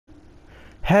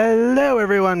Hello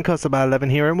everyone, Kosoba11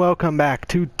 here, and welcome back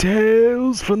to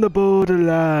Tales from the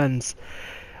Borderlands.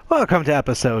 Welcome to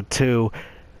episode 2.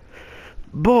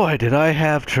 Boy, did I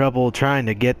have trouble trying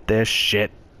to get this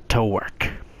shit to work.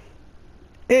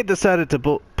 It decided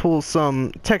to pull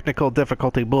some technical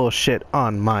difficulty bullshit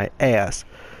on my ass.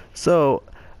 So,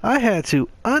 I had to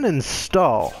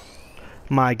uninstall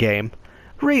my game,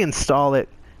 reinstall it,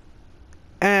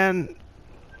 and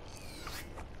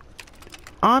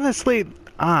honestly,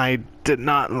 I did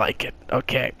not like it.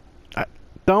 Okay.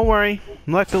 Don't worry.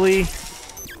 Luckily,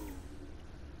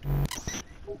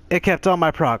 it kept all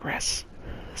my progress.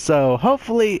 So,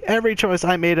 hopefully, every choice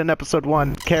I made in episode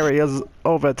 1 carries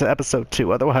over to episode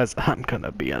 2. Otherwise, I'm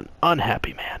gonna be an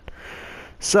unhappy man.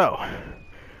 So,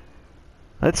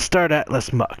 let's start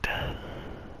Atlas Mugged.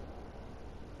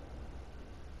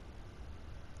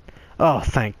 Oh,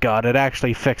 thank God, it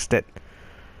actually fixed it.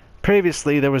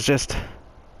 Previously, there was just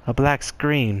a black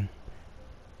screen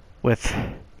with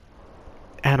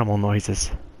animal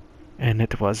noises, and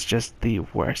it was just the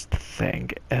worst thing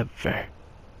ever.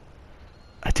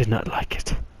 I did not like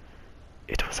it.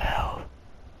 It was hell.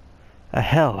 A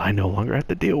hell I no longer have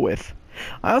to deal with.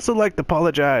 I also like to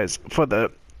apologize for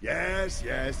the... Yes,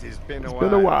 it's been a while. It's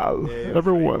been a while.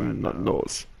 Everyone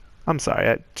knows. I'm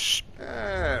sorry,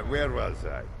 where was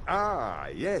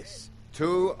I? Yes.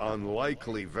 2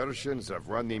 unlikely versions of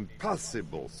one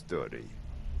impossible story.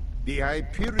 The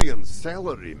Hyperion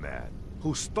salaryman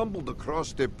who stumbled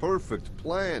across the perfect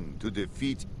plan to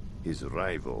defeat his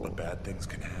rival. But bad things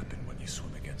can happen when you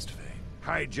swim against fate.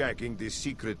 Hijacking the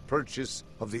secret purchase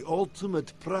of the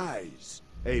ultimate prize,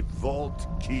 a vault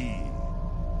key.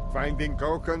 Finding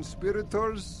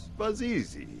co-conspirators was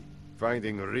easy.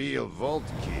 Finding real vault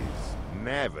keys,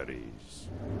 never is.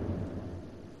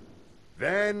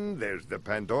 Then there's the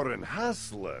Pandoran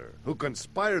hustler, who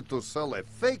conspired to sell a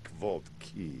fake vault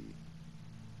key.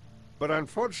 But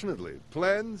unfortunately,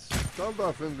 plans don't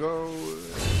often go,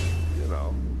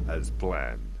 as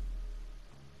planned.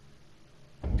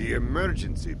 The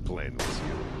emergency plan was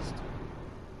used.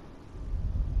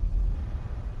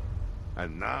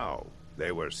 And now,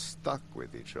 they were stuck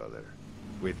with each other,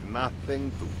 with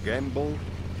nothing to gamble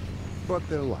but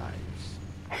their lives.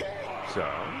 So...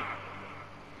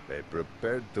 they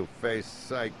prepared to face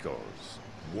psychos,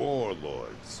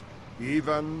 warlords,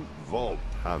 even vault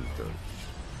hunters.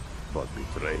 But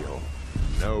betrayal,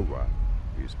 no one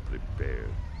is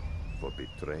prepared for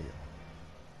betrayal.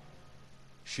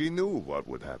 She knew what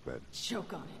would happen.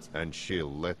 Choke on it. And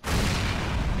she'll let them.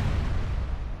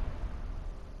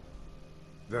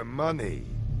 The money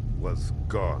was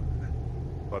gone,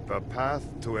 but the path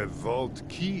to a vault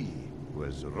key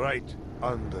was right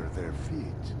under their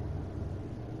feet.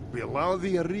 Below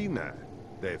the arena,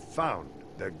 they found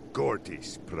the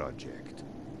Gortys Project,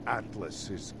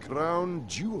 Atlas's crown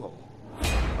jewel,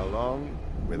 along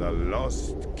with a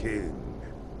lost king,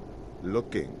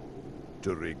 looking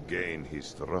to regain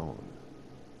his throne.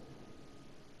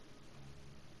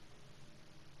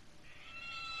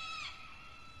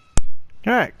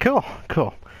 Alright, cool.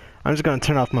 I'm just gonna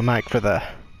turn off my mic for the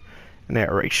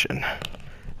narration.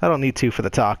 I don't need to for the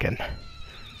talking.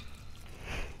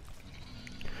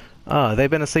 Oh, they've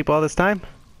been asleep all this time?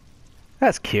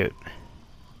 That's cute.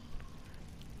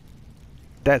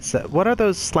 That's, what are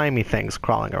those slimy things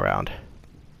crawling around?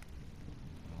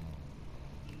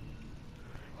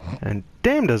 And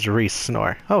damn does Reese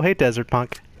snore. Oh, hey, Desert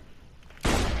Punk.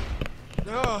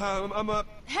 No, I'm up.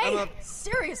 Hey, I'm up.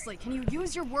 seriously, can you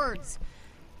use your words?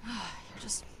 You're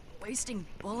just wasting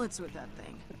bullets with that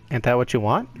thing. Ain't that what you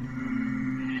want?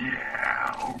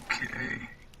 Yeah, okay.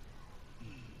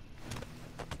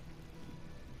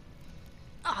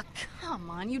 Oh, come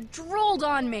on, you drooled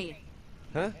on me.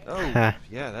 Huh? Oh,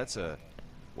 yeah, that's a...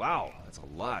 wow, that's a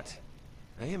lot.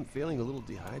 I am feeling a little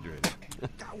dehydrated.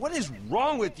 God, what is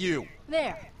wrong with you?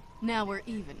 There, now we're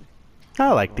even.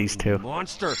 I like these two.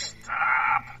 Monster.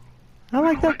 Stop. I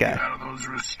like that Get guy. out of those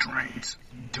restraints.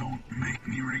 Don't make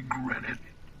me regret it,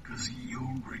 because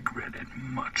you'll regret it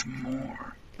much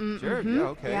more. Sure, yeah,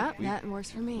 okay. Yeah, that works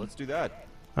for me. Let's do that.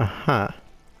 Uh-huh.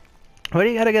 What do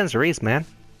you got against Reese, man?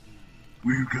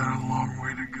 We've got a long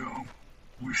way to go.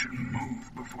 We should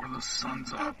move before the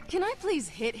sun's up. Can I please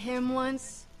hit him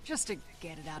once? Just to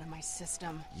get it out of my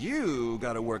system. You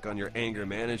gotta work on your anger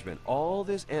management. All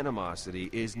this animosity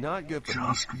is not good for...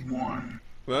 Just one.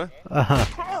 What?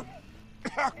 Uh-huh.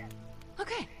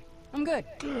 Okay, I'm good.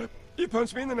 You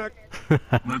punched me in the neck.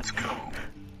 Let's go.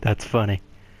 That's funny.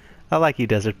 I like you,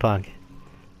 Desert Punk.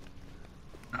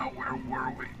 Now where were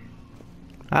we?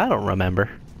 I don't remember.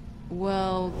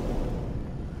 Well...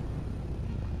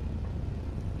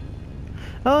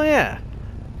 Oh yeah.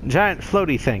 Giant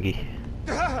floaty thingy.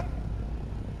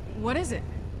 What is it?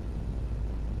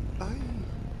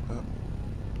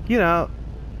 You know,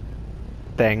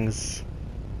 things.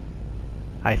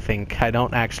 I think. I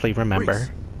don't actually remember.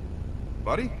 Reese.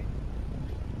 Buddy?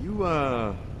 You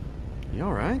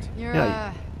alright? You're,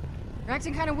 Yeah. you're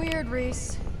acting kind of weird,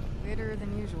 Reese. Weirder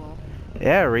than usual.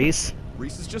 Yeah, Reese.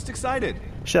 Reese is just excited.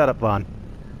 Shut up, Vaughn.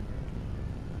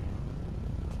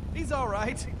 He's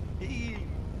alright. He,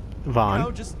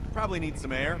 Vaughn. just probably needs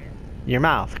some air. Your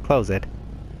mouth. Close it.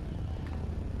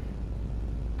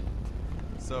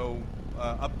 So,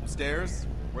 upstairs,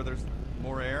 where there's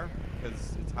more air,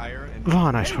 because it's higher and...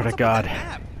 Vaughn, I Hey, swear to what's up with God.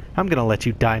 that map? I'm gonna let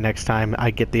you die next time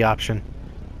I get the option.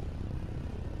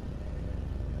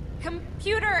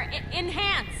 Computer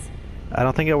enhance. I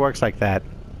don't think it works like that.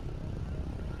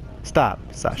 Stop,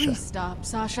 Sasha. Please stop,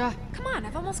 Sasha. Come on,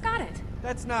 I've almost got it.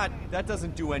 That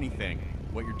doesn't do anything,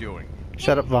 what you're doing.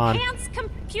 Shut up, Vaughn. Enhance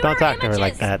computer Don't talk to her images.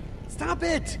 like that. Stop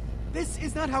it! This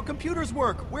is not how computers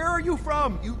work. Where are you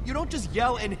from? You don't just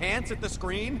yell enhance at the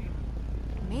screen.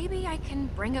 Maybe I can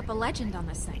bring up a legend on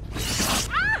this thing.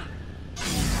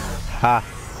 Ha.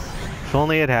 If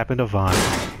only it happened to Vaughn.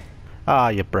 Ah,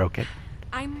 you broke it.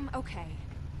 I'm okay.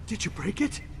 Did you break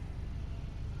it?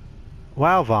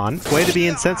 Wow, Vaughn. Way to be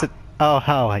insensitive.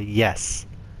 Oh, yes.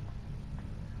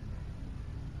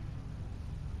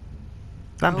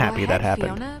 I'm Go happy that ahead,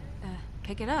 happened. Fiona,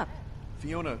 pick it up.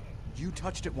 Fiona, you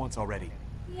touched it once already.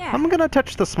 Yeah. I'm gonna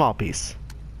touch the small piece.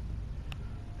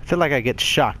 I feel like I get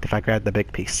shocked if I grab the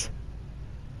big piece.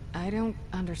 I don't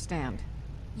understand.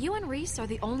 You and Reese are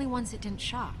the only ones it didn't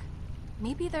shock.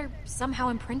 Maybe they're somehow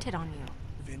imprinted on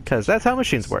you. Because that's how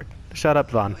machines work. Shut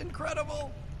up, Vaughn.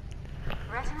 Incredible!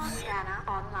 Retinal scanner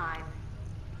online.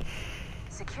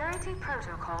 Security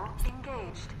protocol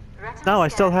engaged. Retinal No, I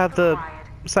still scan have the required.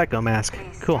 psycho mask.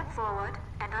 Please Cool. step forward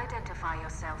and identify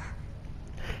yourself.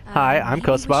 Hi, I'm Maybe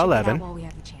Coast we Ball should get out 11. while we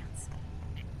have the chance.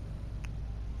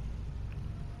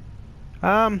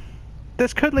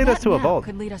 This could lead us That to a map vault.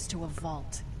 could lead us to a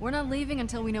vault. We're not leaving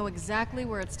until we know exactly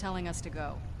where it's telling us to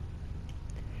go.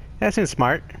 That seems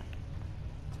smart.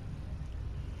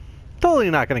 Totally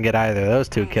not gonna get either of those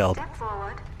two Please killed. step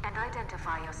forward and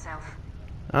identify yourself.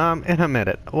 In a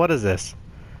minute. What is this?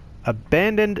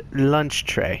 Abandoned lunch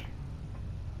tray.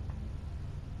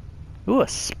 Ooh, a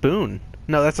spoon.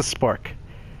 No, that's a spork.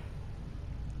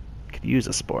 Could use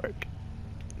a spork.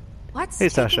 What's Hey,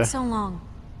 taking Sasha. so long?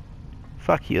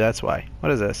 Fuck you, that's why.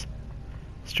 What is this?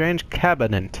 Strange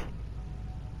cabinet.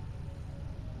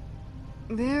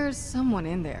 There's someone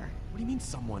in there. What do you mean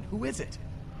someone? Who is it?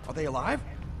 Are they alive?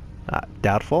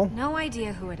 Doubtful. No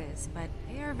idea who it is, but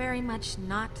they are very much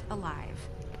not alive.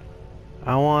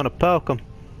 I want to poke them.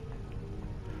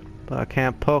 But I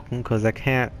can't poke them because I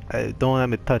can't. Don't let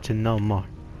me touch it no more.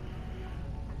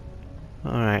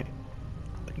 Alright.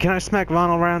 Can I smack Vaughn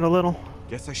around a little?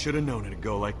 Guess I should have known it'd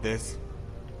go like this.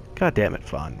 God damn it,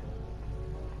 Vaughn.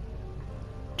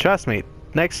 Trust me,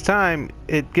 next time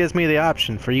it gives me the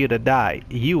option for you to die,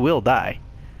 you will die.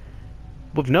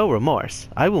 With no remorse.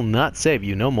 I will not save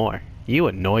you no more. You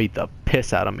annoyed the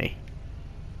piss out of me.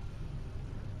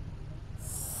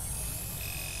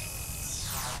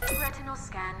 Retinal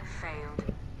scan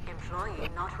failed. Employee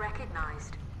not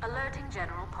recognized. Alerting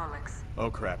General Pollux. Oh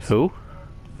crap. Who?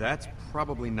 That's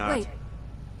probably not... Wait,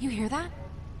 you hear that?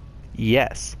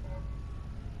 Yes.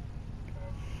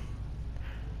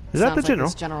 Is that the Sounds general?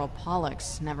 Like this General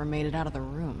Pollux never made it out of the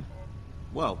room.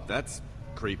 Well, that's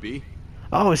creepy.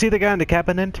 Oh, is he the guy in the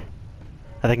cabinet?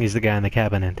 I think he's the guy in the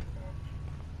cabinet.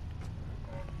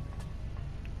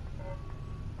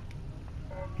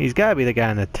 He's gotta be the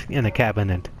guy in the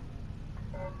cabinet.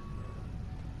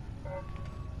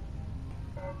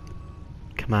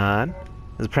 Come on.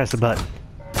 Let's press the button.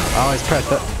 Always press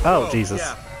the... Oh, Jesus.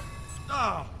 Yeah.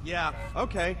 Oh, yeah.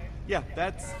 Okay. Yeah,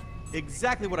 that's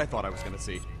exactly what I thought I was gonna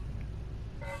see.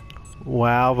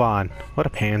 Wow, Vaughn. What a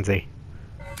pansy.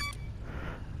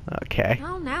 Okay.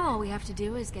 Well, now all we have to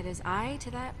do is get his eye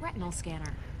to that retinal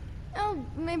scanner. Oh,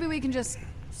 maybe we can just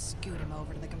scoot him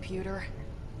over to the computer.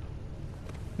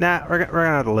 Nah, we're gonna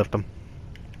have to lift him.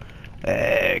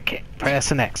 Okay.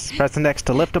 Press an X. Press an X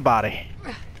to lift a body.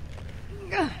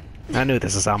 I knew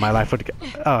this is how my life would go.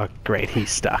 Oh, great. He's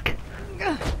stuck.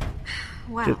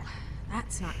 Wow, Good.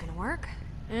 that's not gonna work.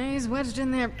 He's wedged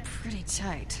in there pretty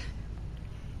tight.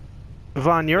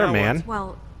 Vaughn, you're a Now man.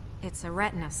 Well, it's a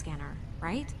retina scanner,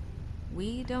 right?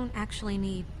 We don't actually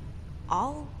need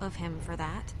all of him for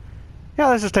that. Yeah,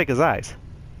 let's just take his eyes.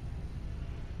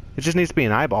 It just needs to be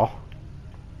an eyeball.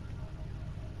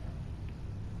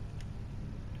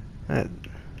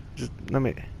 Just let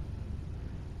me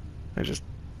just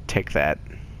take that.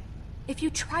 If you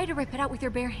try to rip it out with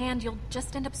your bare hand, you'll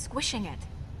just end up squishing it.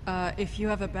 If you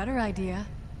have a better idea.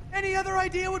 Any other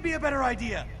idea would be a better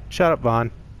idea. Shut up,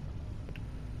 Vaughn.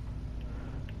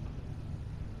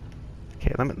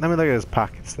 Okay, let me look at his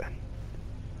pockets then.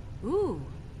 Ooh,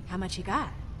 how much you got?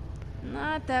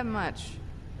 Not that much.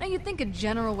 Now you'd think a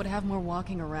general would have more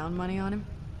walking around money on him.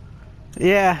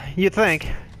 Yeah, you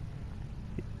think.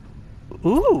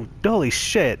 Ooh, holy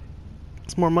shit.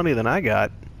 It's more money than I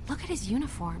got. Look at his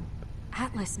uniform.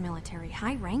 Atlas military,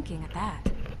 high ranking at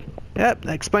that. Yep,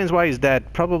 that explains why he's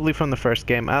dead. Probably from the first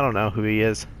game. I don't know who he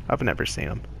is. I've never seen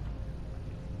him.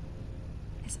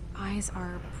 His eyes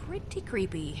are pretty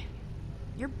creepy.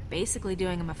 You're basically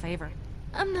doing him a favor.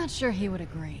 I'm not sure he would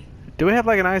agree. Do we have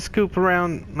like an ice scoop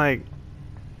around, like...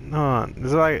 No,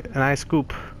 is there like an ice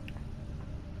scoop?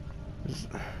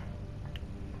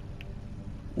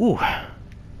 Ooh.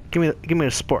 Give me a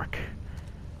spork.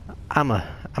 I'm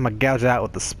a gouge it out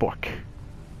with the spork.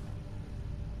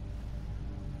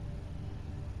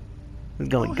 It's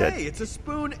going good. Hey, it's a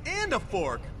spoon and a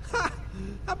fork. Ha!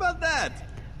 How about that?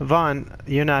 Vaughn,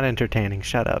 you're not entertaining.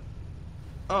 Shut up.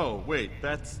 Oh, wait,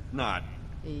 that's not.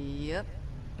 Yep.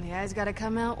 The eye's gotta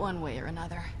come out one way or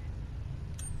another.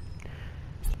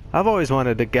 I've always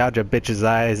wanted to gouge a bitch's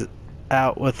eyes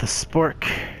out with a spork.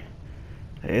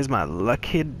 Today's my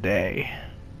lucky day.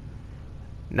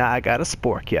 Now I gotta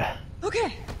spork ya.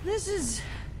 Okay, this is...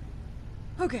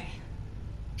 Okay.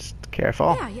 Just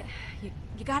careful. Yeah,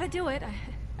 you gotta do it.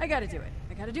 I gotta do it.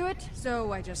 I gotta do it,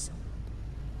 so I just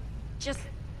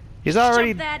He's already...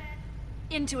 shove that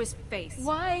into his face.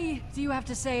 Why do you have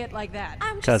to say it like that?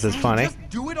 I'm Because just it's funny. Just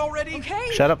do it already? Okay?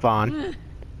 Shut up, Vaughn.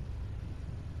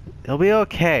 It'll be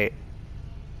okay.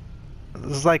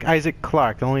 This is like Isaac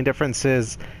Clarke. The only difference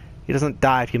is he doesn't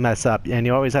die if you mess up, and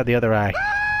you always have the other eye.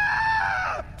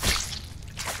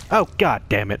 Oh, god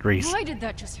damn it, Reese. Why did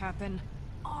that just happen?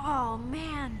 Oh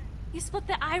man, you split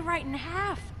the eye right in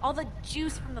half. All the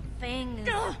juice from the thing is...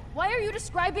 Ugh, why are you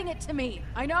describing it to me?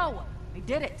 I know. I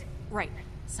did it. Right,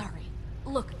 sorry.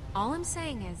 Look, all I'm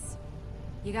saying is,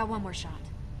 you got one more shot.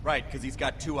 Right, because he's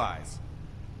got two eyes.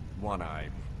 One eye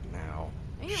now.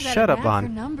 You've Shut got up, a knack Vaughn.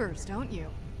 for numbers, don't you?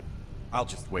 I'll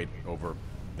just wait over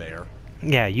there.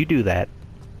 Yeah, you do that.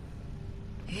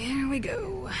 Here we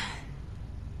go.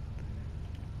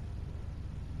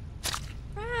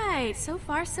 Right, so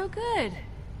far so good.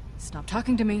 Stop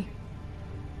talking to me.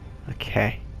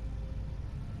 Okay.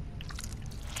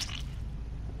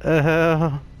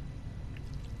 Ooh,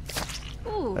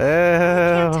 can't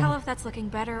Oh. tell if that's looking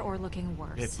better or looking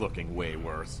worse. It's looking way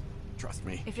worse. Trust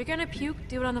me. If you're gonna puke,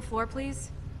 do it on the floor,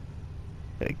 please.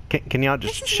 Can y'all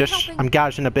just This isn't shush? helping. I'm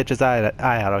gouging a bitch's eye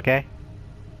out, okay?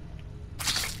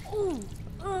 Ooh,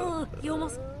 you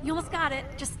almost got it.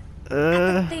 Just at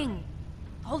Uh. the thing,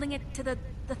 holding it to the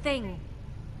thing.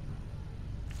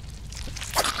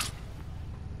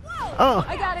 Oh,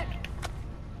 I got it.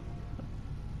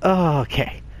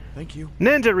 okay. Thank you.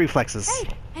 Ninja reflexes. Hey,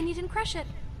 and you didn't crush it.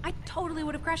 I totally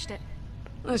would have crushed it.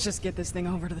 Let's just get this thing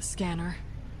over to the scanner.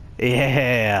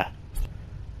 Yeah.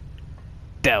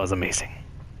 That was amazing.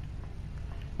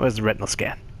 Where's the retinal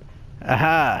scan?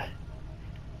 Aha.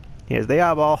 Here's the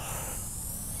eyeball.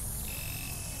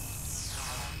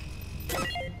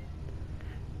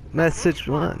 Message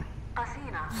 1.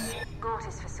 Athena,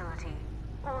 Gortys facility,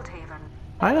 Oldhaven.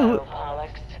 I know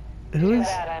Pollux. who Too is...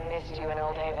 bad I missed you in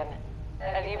Oldhaven.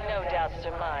 As you've no doubt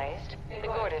surmised, the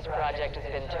Gortys project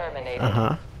has been terminated.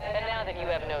 Uh-huh. And now that you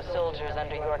have no soldiers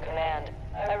under your command,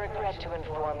 I regret to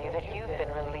inform you that you've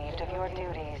been relieved of your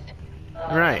duties.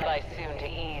 Right. By soon to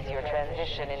ease your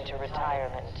transition into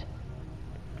retirement.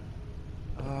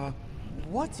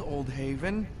 What's Old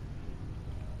Haven?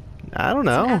 I don't It's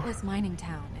know. an Atlas mining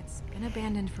town. It's been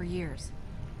abandoned for years.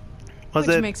 Was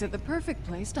Which it makes it the perfect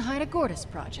place to hide a Gortys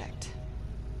project.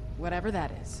 Whatever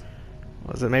that is.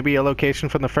 maybe a location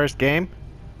from the first game?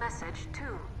 Message 2.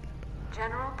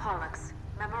 General Pollux,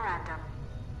 memorandum.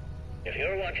 If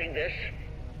you're watching this,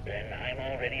 then I'm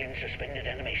already in suspended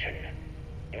animation.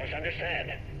 You must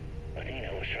understand,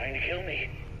 Athena was trying to kill me.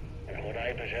 And what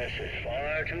I possess is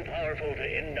far too powerful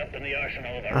to end up in the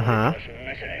arsenal of a ruthless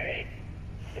mercenary.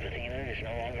 If Athena is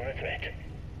no longer a threat,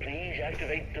 please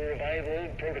activate the revive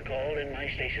old protocol in my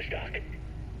stasis dock.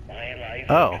 My life,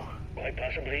 and quite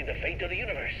possibly the fate of the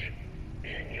universe,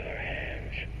 is in your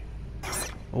hands.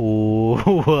 Ooh,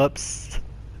 whoops.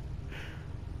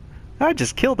 I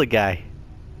just killed a guy.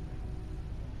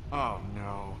 Oh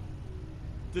no.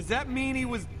 Does that mean he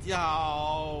was...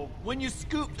 Oh, when you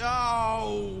scooped...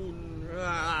 Oh...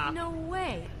 No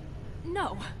way.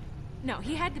 No,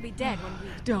 he had to be dead when we...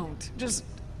 Don't. Just...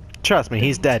 Trust me,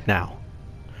 he's dead now.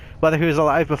 Whether he was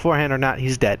alive beforehand or not,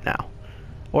 he's dead now.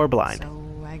 Or blind.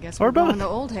 So I guess Or we're going both. to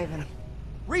Old Haven.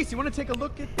 Reese, you want to take a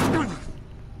look at...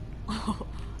 Oh,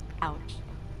 ouch.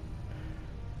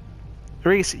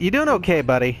 Reese, you doing okay,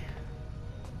 buddy?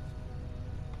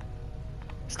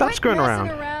 Stop Quit screwing messing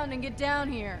around. around and get down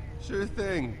here. Sure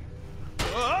thing.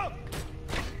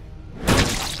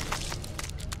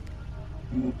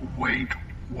 Wait,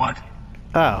 what?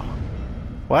 Oh.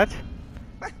 What?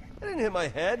 I didn't hit my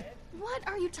head. What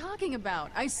are you talking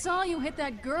about? I saw you hit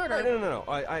that girder. No.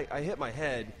 I hit my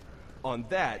head on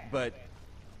that, but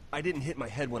I didn't hit my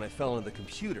head when I fell into the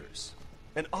computers.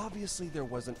 And obviously there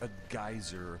wasn't a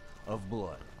geyser of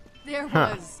blood. There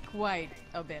was quite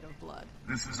a bit of blood.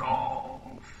 This is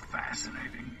all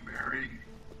fascinating, very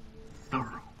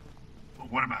thorough.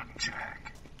 But what about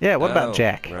Jack? Yeah, what about Oh,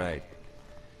 Jack? Right.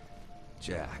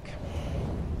 Jack.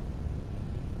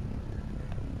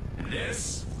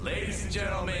 This, ladies and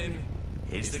gentlemen,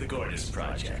 is the Gortys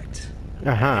Project.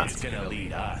 Uh-huh. It's gonna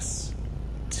lead us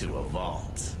to a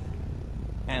vault.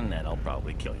 And that'll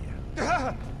probably kill you.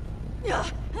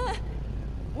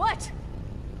 What?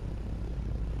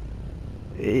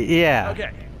 Yeah.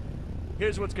 Okay,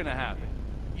 here's what's gonna happen.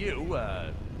 You,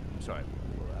 sorry,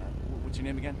 what's your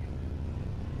name again?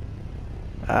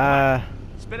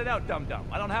 Spit it out, dum-dum.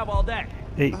 I don't have all day.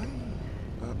 Hey.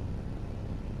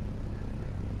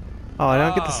 Oh, I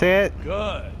don't get to say it?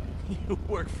 Good. You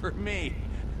work for me.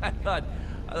 I thought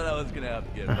I was gonna have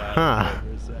to get violent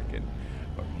for a second.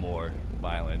 Or more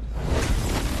violent.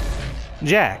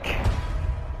 Jack.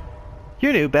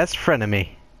 Your new best friend of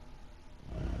me.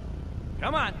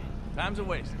 Come on. Time's a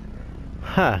waste.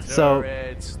 Huh, so...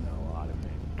 Turrets, no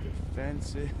automated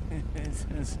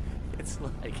defenses. It's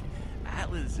like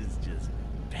Atlas is just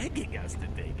begging us to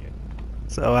take it.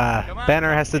 So, Come on,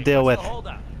 Banner has to deal with what's the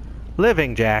holdup?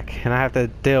 living Jack, and I have to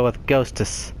deal with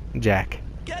Ghostus Jack.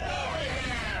 Get over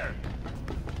here!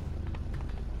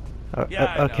 Okay. Yeah,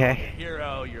 I know. I'm a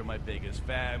hero, you're my biggest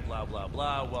fan, blah, blah,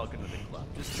 blah. Welcome to the club.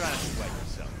 Just trying to sweat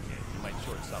yourself, kid. You might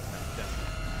short yourself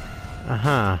out.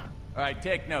 Uh-huh. All right,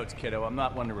 take notes, kiddo. I'm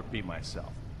not one to repeat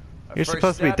myself. Our You're first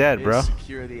supposed to be step dead, is bro.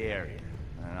 Secure the area.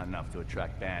 Not enough to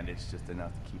attract bandits, just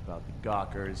enough to keep out the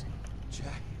gawkers.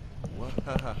 Jack, what?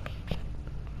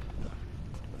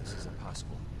 This is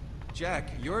impossible. Jack,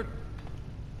 you're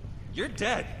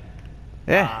dead.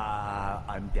 Yeah.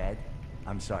 I'm dead?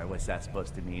 I'm sorry, what's that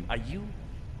supposed to mean? Are you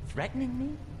threatening me,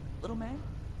 little man?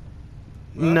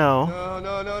 No.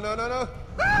 No.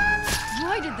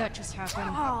 Why did that just happen?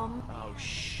 Oh,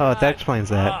 shit. Oh, that explains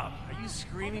that. Are you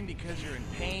screaming because you're in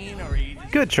pain, or are you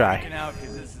just Good try. freaking out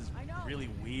because this is really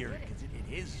weird? Because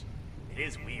it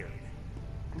is weird.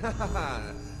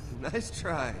 Nice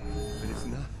try, but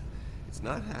it's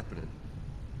not happening.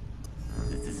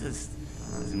 This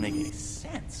doesn't make any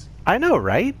sense. I know,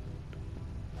 right?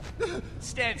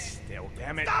 Stand still,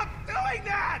 damn it. Stop doing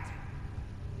that!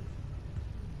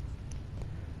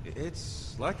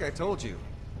 It's like I told you.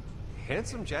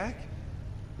 Handsome Jack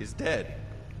is dead.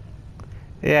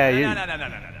 Yeah, No.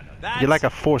 That's you're like a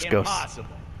Force ghost.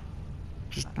 impossible.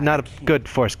 Just not a good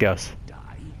Force ghost. Die?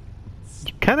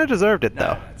 You kind of deserved it,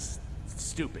 though. That's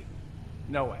stupid.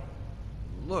 No way.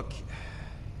 Look,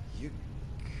 you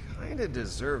kind of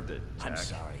deserved it, Jack. I'm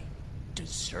sorry.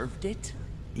 Deserved it?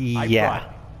 I Yeah.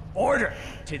 brought order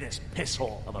to this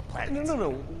pisshole of a planet.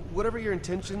 No. Whatever your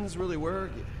intentions really were,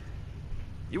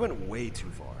 you went way too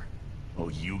far. Oh,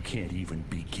 you can't even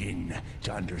begin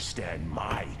to understand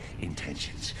my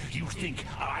intentions. You think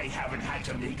I haven't had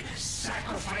to make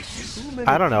sacrifices?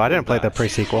 I don't know. I didn't play the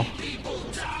pre-sequel. People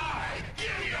die. Give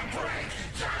me a break.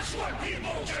 That's what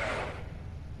people do.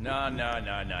 No. I'm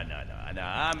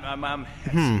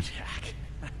Jack.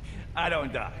 I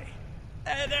don't die.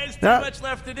 There's too much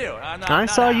left to do. I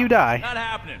saw you die. Not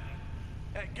happening.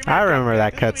 I remember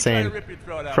that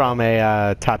cutscene from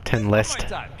a top 10 list.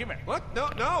 Give me. What?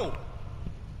 No.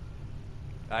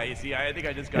 You see, I think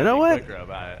I just got You know to be what? quicker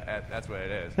about it. That's what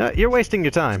it is. You're wasting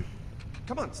your time.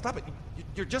 Come on, stop it.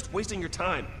 You're just wasting your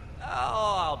time. Oh,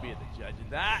 I'll be the judge of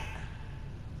that.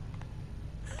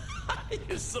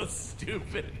 You're so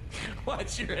stupid.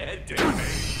 Watch your head, dude.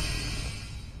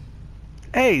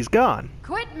 Hey, he's gone.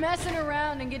 Quit messing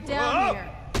around and get down here.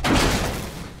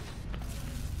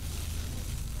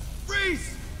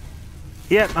 Reese!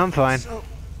 Yep, I'm fine. So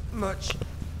much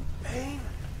pain.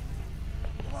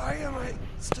 Why am I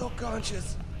still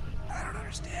conscious? I don't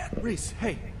understand. Reese,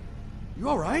 hey. You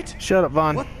alright? Shut up,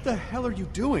 Vaughn. What the hell are you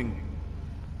doing?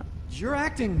 You're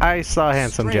acting I saw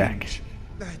Handsome Jack. strange.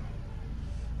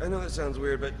 I know that sounds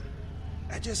weird, but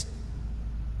I just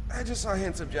saw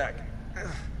Handsome Jack.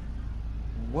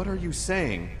 What are you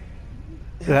saying?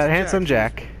 That Handsome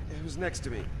Jack. Who's next to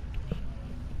me?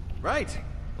 Right.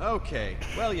 Okay.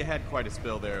 Well, you had quite a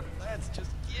spill there. Let's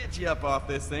just get you up off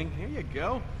this thing. Here you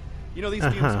go. You know, these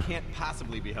fumes can't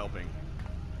possibly be helping.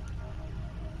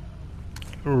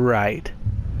 Right.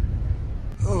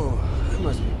 Oh, I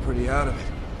must be pretty out of it.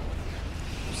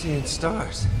 I'm seeing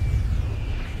stars.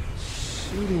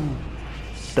 Shooting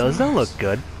stars. Doesn't look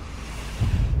good.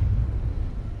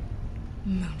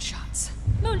 Moonshots.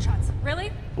 Moonshots, really?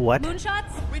 What?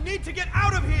 Moonshots? We need to get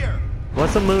out of here!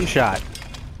 What's a moonshot?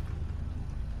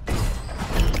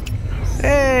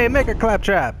 Hey, make a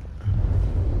claptrap.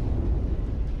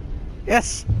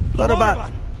 Yes,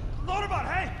 Loaderbot.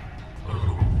 Loaderbot, hey!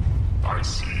 I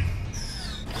see.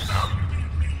 Now you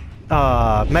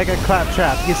need me. Mega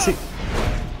claptrap. You see?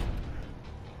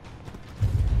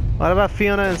 What about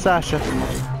Fiona and Sasha?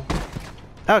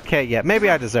 Okay, yeah, maybe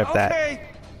I deserve that.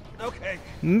 Okay.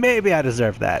 Maybe I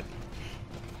deserve that.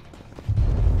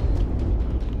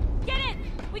 Get in!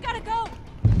 We gotta go!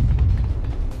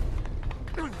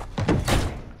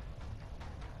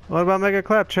 What about Mega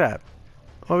Claptrap?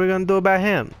 What are we gonna do about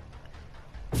him?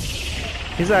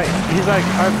 He's like,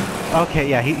 okay,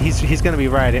 yeah, he's gonna be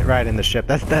right in the ship.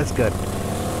 That's good.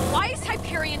 Why is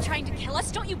Hyperion trying to kill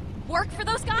us? Don't you work for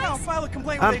those guys? I'll file a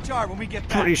complaint with HR when we get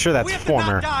back. Pretty sure that's we have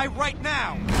former. To not die right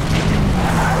now.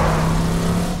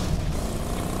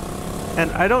 And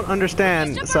I don't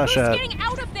understand, Sasha. Getting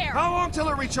out of there. How long till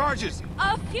it recharges?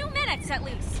 A few minutes at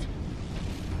least.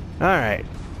 All right.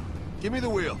 Give me the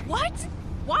wheel. What?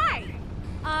 Why?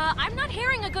 I'm not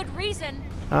hearing a good reason.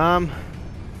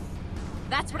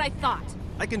 That's what I thought.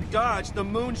 I can dodge the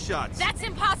moonshots. That's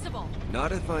impossible.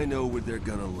 Not if I know where they're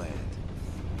gonna land.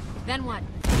 Then what?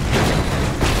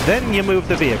 Then you move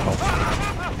the vehicle.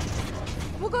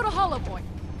 We'll go to Hollow Point.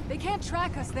 They can't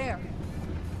track us there.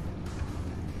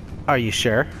 Are you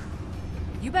sure?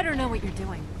 You better know what you're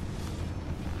doing.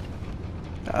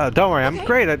 Don't worry, I'm Okay,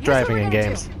 great at here's what driving we're in gonna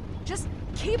games. do. Just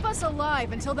keep us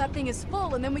alive until that thing is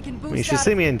full, and then we can boost. You should out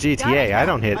see of me it. in Got it? GTA. I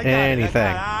don't hit anything.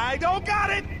 I don't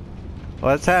got it.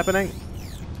 What's happening?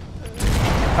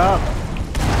 Oh.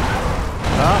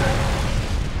 Oh.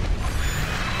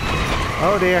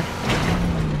 Oh dear.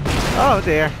 Oh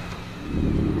dear.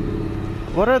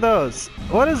 What are those?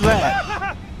 What is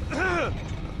that?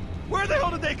 Where the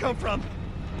hell did they come from?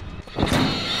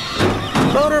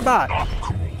 Loaderbot!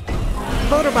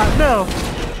 Loaderbot, no!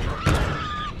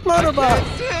 Loaderbot!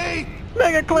 Hey!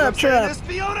 Mega Claptrap! This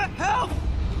Fiona, help!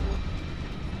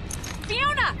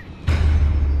 Fiona!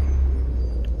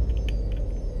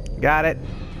 Got it.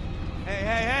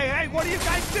 Hey! What are you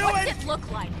guys doing? What's it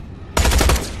look like?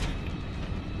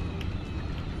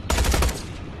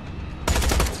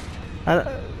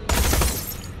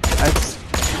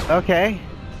 Okay.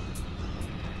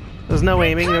 There's no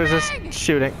aiming, there was just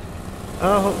shooting.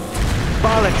 Oh,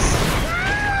 bollocks!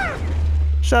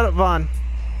 Shut up, Vaughn.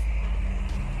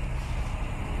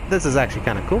 This is actually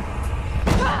kind of cool.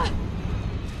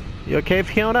 You okay,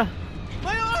 Fiona?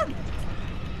 My arm!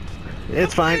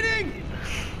 It's fine.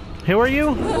 Who are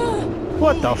you?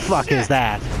 What the fuck is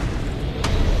that?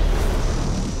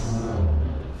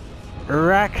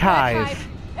 Rack Hive.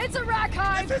 It's a rack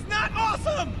hive. This is not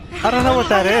awesome! I don't know what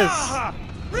that is.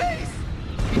 Reese!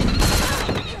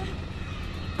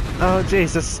 Oh,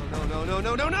 Jesus. No! No,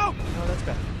 that's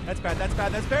bad. That's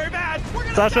very bad. We're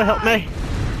gonna Sasha, die. help me.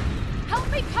 Help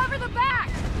me cover the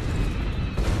back.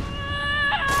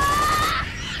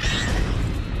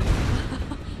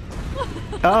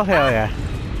 Oh, hell yeah.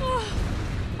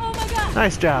 Oh my God.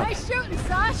 Nice job. Nice shooting,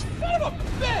 Sash. Son of a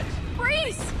bitch!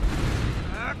 Freeze.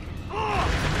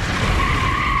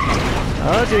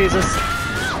 Oh, Jesus.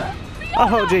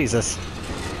 Oh, Jesus.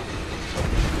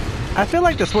 I feel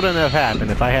like this wouldn't have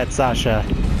happened if I had Sasha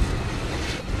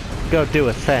go do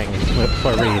a thing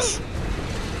for Reese.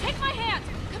 Take my hand.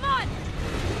 Come on.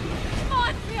 Come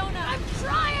on, Fiona. I'm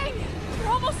trying. You're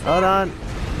almost there. Hold on.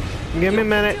 Give me a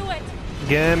minute. Do it.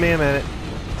 Give me a minute.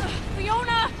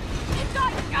 Fiona. You've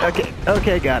got it.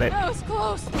 Okay, got it. That was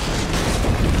close.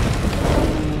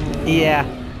 Yeah.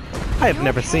 I have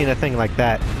never seen a thing like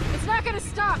that. It's not gonna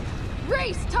stop.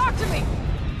 Reese, talk to me.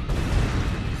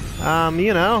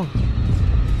 You know.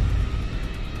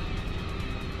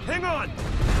 Hang on!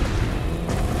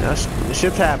 Now,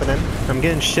 shit's happening. I'm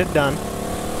getting shit done.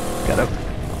 Gotta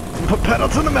put pedal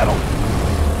to the metal.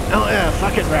 Oh yeah,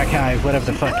 fuck it, Rack Hive, whatever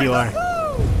the fuck you are.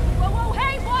 Whoa,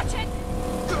 hey, watch it.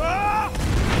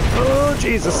 Oh,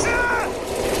 Jesus.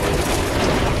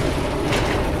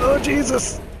 Oh,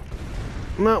 Jesus.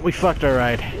 No, we fucked our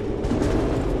ride.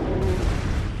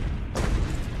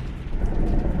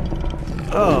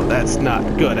 Oh, that's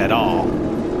not good at all.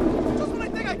 Just when I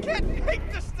think I can't hate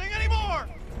this thing anymore!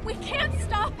 We can't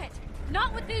stop it!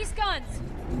 Not with these guns!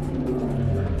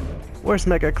 Where's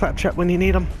Mega Claptrap when you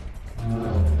need him?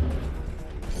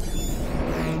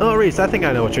 Oh, Reese, I think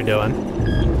I know what you're doing.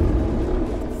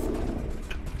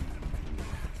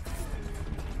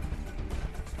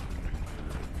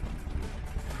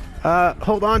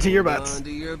 Hold on to your butts. Hold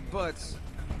on to your butts.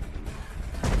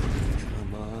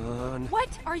 Come on. What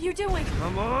are you doing?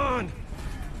 Come on!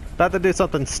 About to do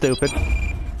something stupid.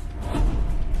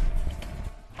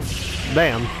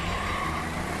 Bam.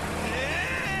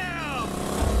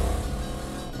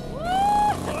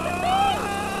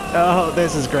 Oh,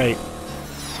 this is great.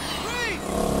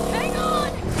 Hang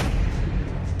on!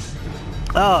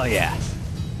 Oh, yeah.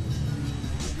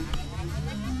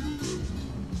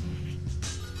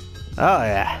 Oh,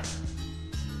 yeah.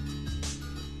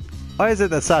 Why is it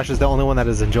that Sasha's the only one that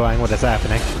is enjoying what is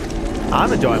happening?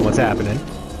 I'm enjoying what's happening.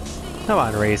 Come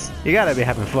on, Reese. You gotta be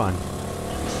having fun.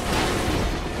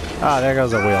 Oh, there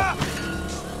goes a wheel.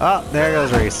 Oh, there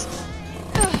goes Reese.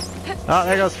 Oh,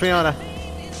 there goes Fiona.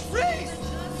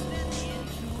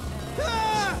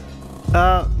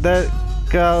 Oh, there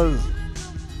goes...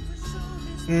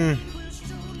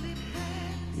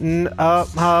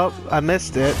 Oh, I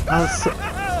missed it. I'm so...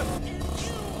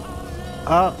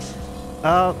 Oh.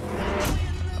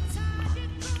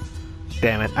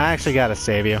 Damn it, I actually gotta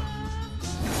save you.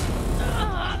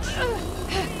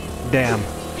 Damn.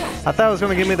 I thought it was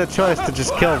gonna give me the choice to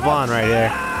just kill Vaughn right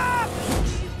here.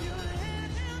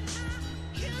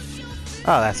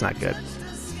 Oh, that's not good.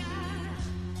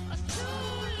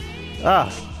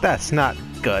 Oh, that's not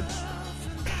good.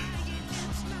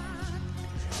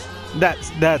 That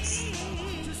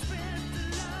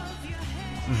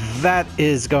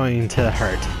is going to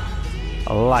hurt.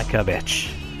 Like a bitch.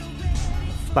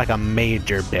 Like a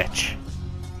major bitch.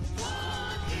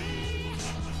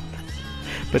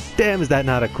 But damn, is that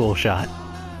not a cool shot.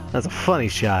 That's a funny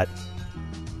shot.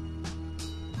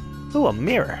 Ooh, a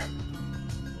mirror.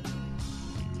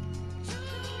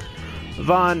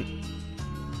 Vaughn,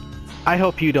 I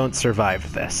hope you don't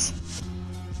survive this.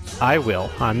 I will.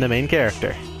 I'm the main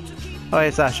character. Oh,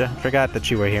 hey, Sasha. Forgot that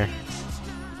you were here.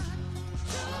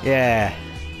 Yeah.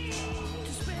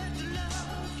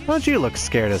 Don't you look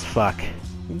scared as fuck?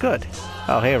 Good.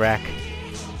 Oh, hey, Rack.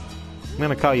 I'm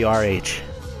gonna call you RH.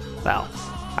 Well,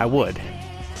 I would,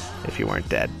 if you weren't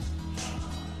dead.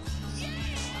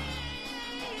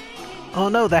 Oh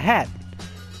no, the hat!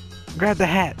 Grab the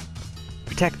hat.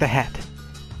 Protect the hat.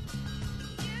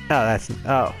 Oh,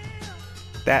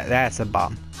 that's a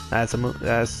bomb. That's a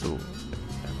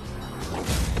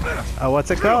oh, what's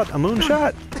it called? A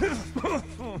moonshot?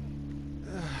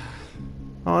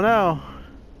 Oh no.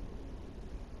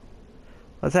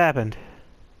 What's happened?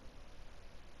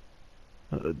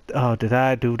 Oh, did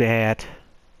I do that?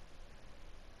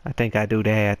 I think I do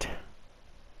that.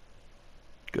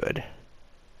 Good.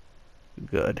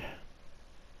 Good.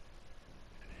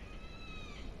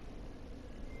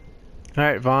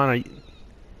 Alright, Vaughn, are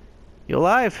you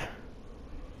alive?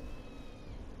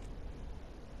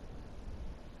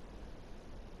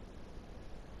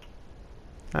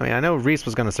 I mean, I know Reese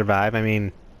was gonna survive. I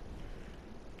mean,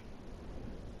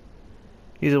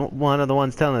 he's one of the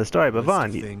ones telling the story, but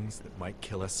Vaughn, things that might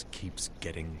kill us keeps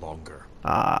getting longer.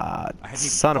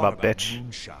 Son of a bitch.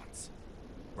 Moonshots.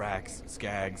 Racks,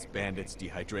 skags, bandits,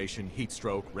 dehydration, heat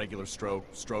stroke, regular stroke,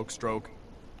 stroke.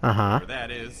 Uh-huh. Whatever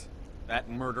that is. That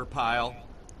murder pile.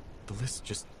 The list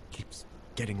just keeps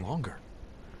getting longer.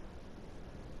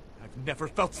 I've never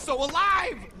felt so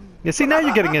alive! You see, now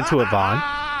you're getting into it,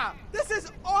 Vaughn. This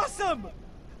is awesome!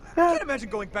 I can't imagine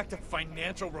going back to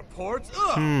financial reports.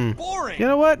 Ugh, boring! You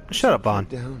know what? Shut up, Vaughn.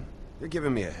 Down. You're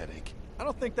giving me a headache. I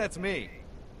don't think that's me.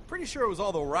 Pretty sure it was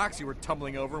all the rocks you were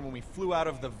tumbling over when we flew out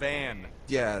of the van.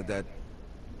 Yeah, that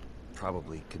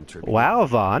probably contributed. Wow,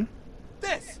 Vaughn.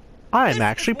 I'm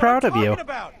actually proud of you.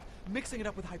 About. Mixing it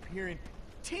up with Hyperion,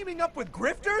 teaming up with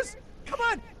grifters? Come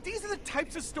on, these are the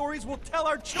types of stories we'll tell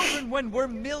our children when we're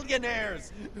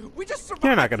millionaires. We just survived.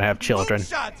 You're not gonna have children.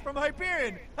 Moonshots from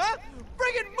Hyperion, huh?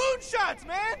 Friggin' moonshots,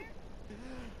 man!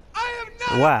 I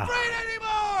am not afraid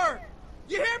anymore!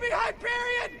 You hear me,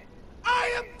 Hyperion?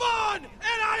 I am Vaughn, and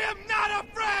I am not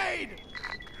afraid!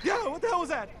 Yeah, what the hell was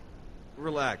that?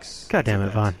 Relax. God damn it,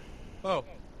 Vaughn. Oh,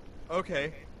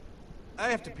 okay. I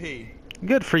have to pee.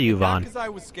 Good for you, Vaughn. Not because I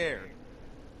was scared.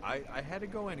 I had to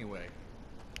go anyway.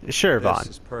 Sure, Vaughn. This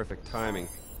is perfect timing.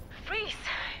 Reese,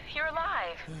 you're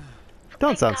alive.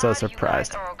 Don't sound so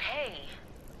surprised. You guys are okay.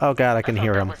 Oh god, I can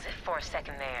hear him. That was it for a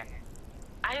second there.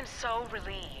 I am so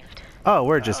relieved. Oh,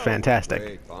 we're just fantastic.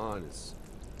 Great. Vaughn is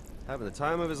having the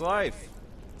time of his life.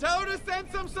 Tell her to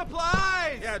send some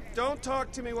supplies! Yeah, don't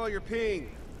talk to me while you're peeing.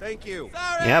 Thank you.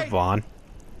 Sorry. Yeah, Vaughn.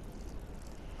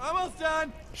 Almost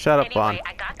done. Shut up, Anyway, Vaughn.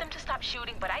 I got them to stop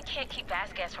shooting, but I can't keep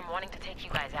Vasquez from wanting to take you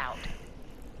guys out.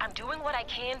 I'm doing what I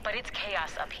can, but it's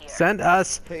chaos up here. Send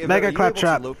us Hey, Mega are you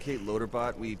Claptrap. able to locate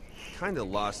Loaderbot? We kind of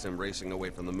lost him racing away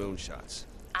from the moonshots.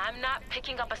 I'm not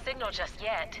picking up a signal just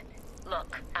yet.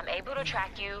 Look, I'm able to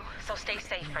track you, so stay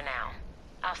safe for now.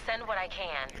 I'll send what I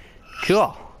can.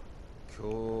 Cool.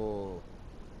 Cool.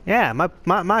 Yeah, my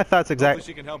thoughts Hopefully exactly.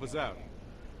 she can help us out.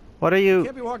 What are you?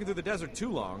 Can't be walking through the desert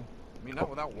too long. I mean, not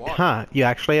without water. Huh? You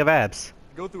actually have abs.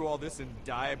 Go through all this and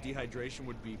die of dehydration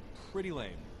would be pretty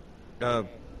lame.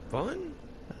 Vaughn?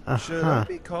 Should I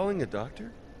be calling a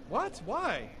doctor? What?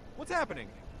 Why? What's happening?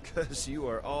 Because you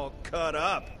are all cut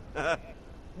up.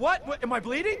 What? What? Am I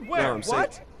bleeding? Where? No, I'm saying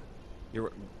What?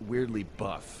 you're weirdly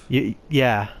buff.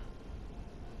 Yeah.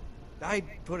 I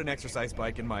put an exercise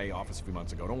bike in my office a few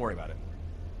months ago. Don't worry about it.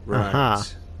 Uh-huh.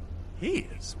 He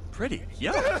is pretty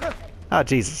young. Oh,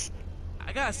 Jesus.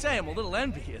 I gotta say, I'm a little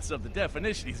envious of the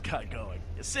definition he's got going.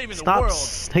 You're saving Stop the world.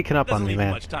 sneaking up Doesn't on me, leave you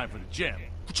man. much time for the gym.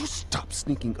 Would you stop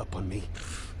sneaking up on me?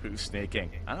 Who's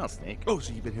sneaking? I don't sneak. Oh,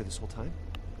 so you've been here this whole time?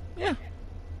 Yeah.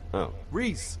 Oh.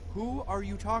 Reese, who are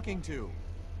you talking to?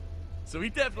 So he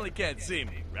definitely can't see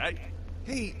me, right?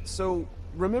 Hey, so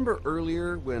remember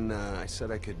earlier when I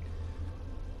said I could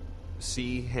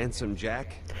see Handsome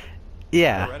Jack?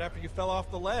 Yeah. Right after you fell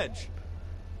off the ledge.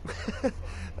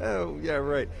 Oh, yeah,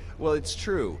 right. Well, it's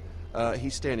true.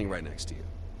 He's standing right next to you.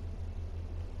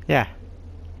 Yeah.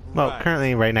 Well, Right.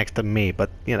 currently right next to me, but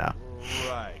you know.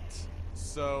 Right.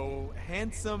 So,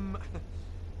 handsome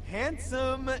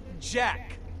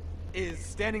Jack is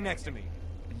standing next to me.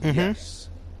 Mhm. Yes.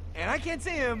 And I can't see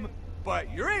him, but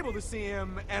you're able to see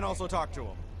him and also talk to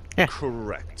him. Yeah.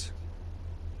 Correct.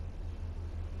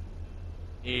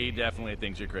 He definitely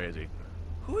thinks you're crazy.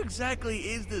 Who exactly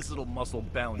is this little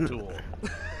muscle-bound tool?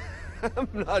 I'm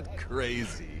not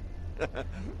crazy.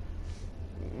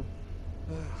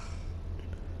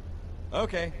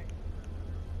 Okay.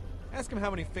 Ask him how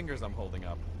many fingers I'm holding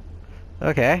up.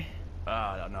 Okay.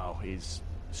 I don't know. He's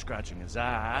scratching his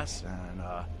ass and,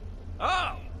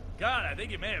 Oh! God, I think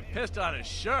he may have pissed on his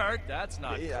shirt. That's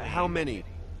not Yeah, clean. how many?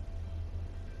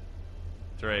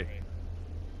 3.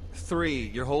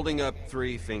 3. You're holding up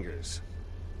 3 fingers.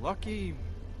 Lucky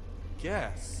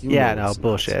guess. You Yeah, know no it's not.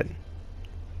 bullshit.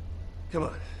 Come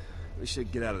on. We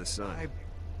should get out of the sun.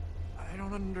 I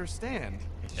don't understand.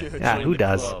 Yeah, who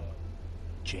does? Club. Ha.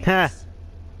 Jinx.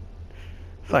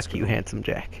 Fuck you, Handsome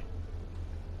Jack.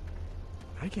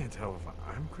 I can't tell if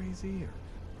I'm crazy or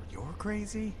you're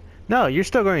crazy. No, you're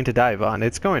still going to die, Vaughn.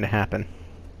 It's going to happen.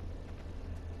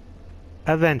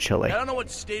 Eventually. I don't know what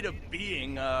state of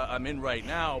being I'm in right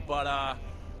now, but,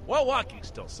 well, walking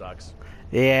still sucks.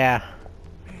 Yeah.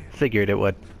 Figured it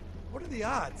would. What are the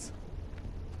odds?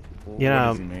 You What know,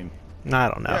 does he mean? I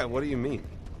don't know. Yeah, what do you mean?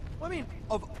 Well, I mean,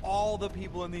 of all the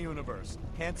people in the universe,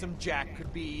 Handsome Jack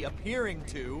could be appearing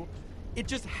to, it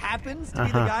just happens to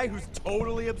be the guy who's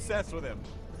totally obsessed with him.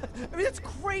 I mean, it's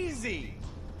crazy.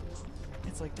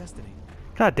 It's like destiny.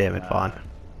 God damn it, Vaughn.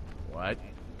 What?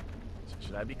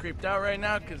 Should I be creeped out right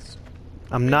now? Because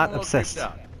I'm not obsessed.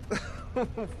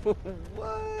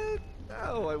 What?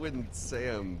 No, I wouldn't say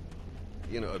I'm,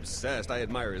 obsessed. I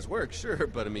admire his work, sure,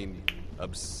 but I mean,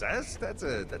 obsessed? That's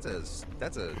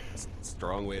a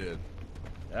strong way to.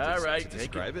 All right, to take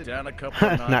describe it it. down a couple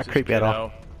of Not notches, creepy at all.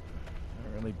 kiddo.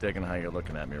 I'm really digging how you're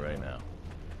looking at me right now.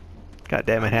 God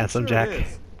damn it, Handsome Sure Jack. it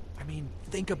is. I mean,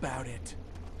 think about it.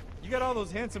 You got all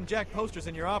those Handsome Jack posters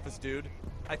in your office, dude.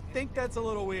 I think that's a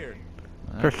little weird.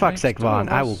 For fuck's sake, Vaughn,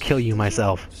 I will kill you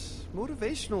myself.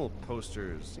 Motivational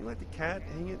posters. You like the cat?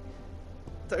 Hang it.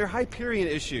 They're Hyperion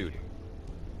issued.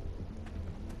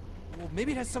 Well,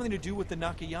 maybe it has something to do with the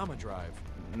Nakayama drive.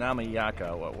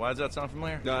 Namayaka, why does that sound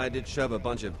familiar? No, I did shove a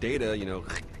bunch of data,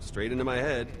 straight into my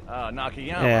head. Nakayama,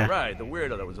 Yeah. right, the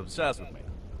weirdo that was obsessed with me.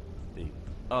 The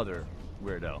other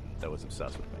weirdo that was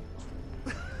obsessed with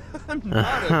me. I'm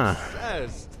not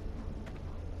obsessed.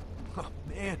 Oh,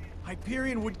 man.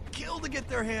 Hyperion would kill to get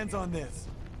their hands on this.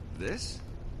 This?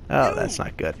 Oh, You, that's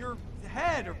not good. Your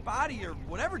head or body or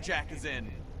whatever Jack is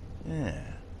in. Yeah,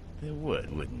 they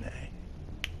would, wouldn't they?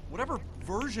 Whatever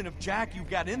version of Jack you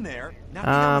got in there, Nakayama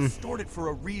Um, stored it for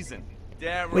a reason.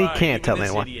 Damn We right, can't even tell this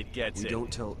anyone. idiot gets We it.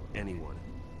 don't tell anyone.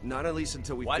 Not at least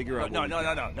until we What? figure out No,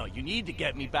 what no. You need to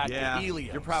get me back Yeah, to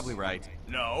Helios. you're probably right.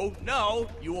 No,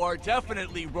 you are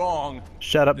definitely wrong.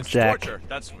 Shut up, It's Jack. torture.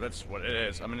 That's what it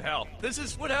is. I'm in hell. This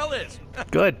is what hell is.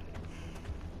 Good.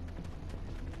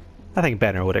 I think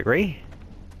Banner would agree.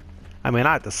 I mean,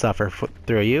 I have to suffer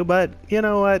through you, but you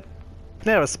know what?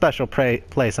 They have a special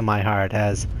place in my heart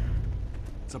as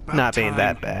It's about not being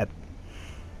time. that bad.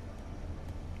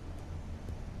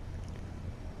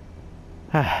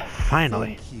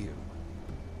 Finally. Thank you.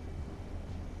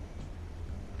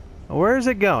 Where is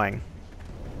it going?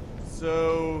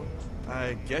 So,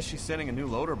 I guess she's sending a new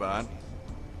loader bot.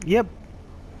 Yep.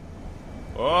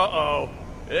 Uh-oh.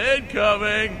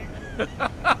 Incoming!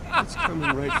 It's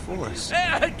coming right for us.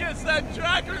 Hey, I guess that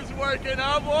tracker's working,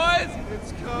 huh, boys?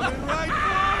 It's coming right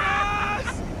for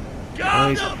us!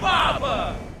 Go to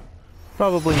Papa!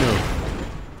 Probably move.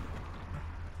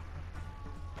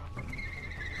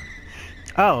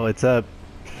 Oh, it's a...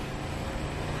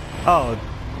 Oh,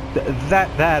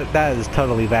 that is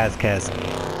totally Vasquez.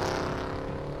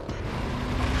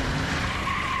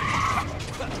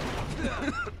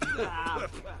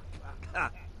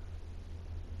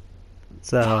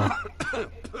 So...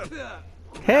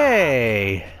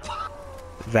 Hey!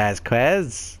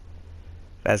 Vasquez?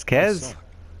 Vasquez?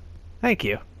 Thank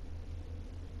you.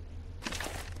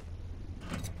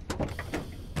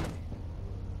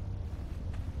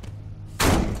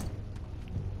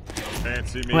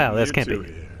 Fancy meeting Well, this you can't two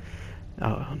be. here.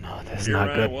 Oh no, that's Here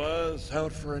not I good. was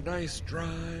out for a nice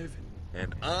drive,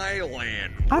 and I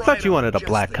land. I right thought you on wanted a just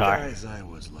black the car. Guys I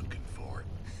was looking for.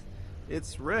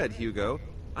 It's red, Hugo.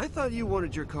 I thought you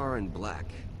wanted your car in black.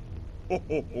 Ho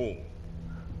ho ho.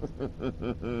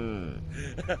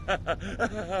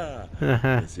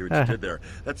 I see what you did there.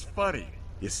 That's funny.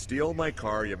 You steal my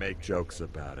car, you make jokes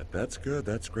about it. That's good.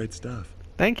 That's great stuff.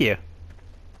 Thank you.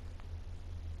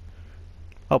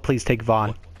 Oh, please take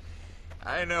Vaughn.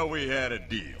 I know we had a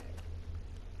deal.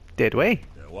 Did we?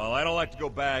 Well, I don't like to go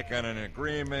back on an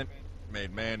agreement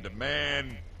made man to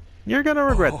man. You're gonna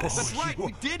regret this. That's right,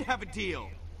 we did have a deal.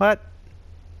 What?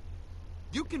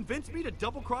 You convinced me to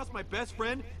double-cross my best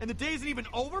friend, and the day isn't even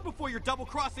over before you're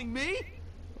double-crossing me?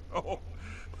 Oh.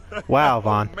 Wow,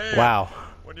 Vaughn. Oh, man. Wow.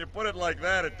 When you put it like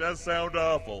that, it does sound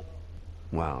awful.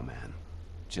 Wow, man.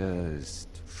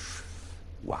 Just...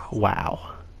 wow.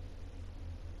 Wow.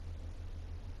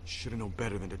 Should've known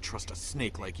better than to trust a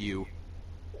snake like you.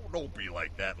 Oh, don't be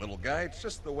like that, little guy. It's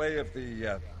just the way of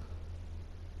the,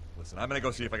 Listen, I'm gonna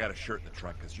go see if I got a shirt in the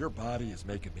trunk, because your body is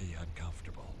making me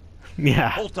uncomfortable. Yeah.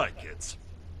 Hold tight, kids.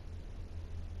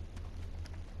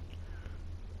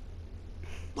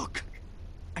 Look,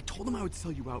 I told him I would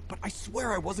sell you out, but I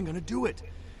swear I wasn't gonna do it.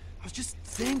 I was just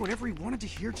saying whatever he wanted to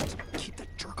hear just to keep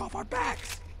that jerk off our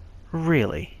backs.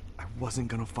 Really? I wasn't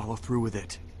gonna follow through with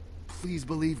it. Please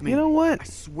believe me. You know what? I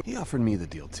swear. He offered me the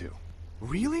deal, too.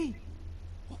 Really?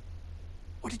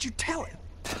 What did you tell him?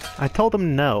 I told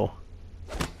him no.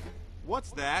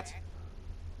 What's that?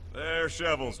 They're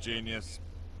shovels, genius.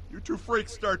 You two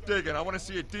freaks start digging. I want to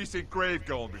see a decent grave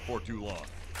going before too long.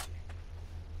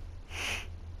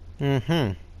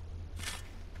 Mm-hmm.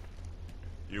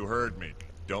 You heard me.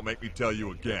 Don't make me tell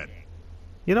you again.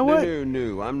 You know what?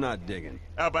 No, I'm not digging.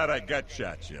 How about I gut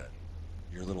shot you?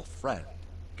 Your little friend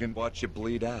can watch you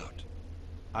bleed out.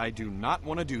 I do not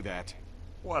want to do that.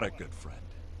 What a good friend.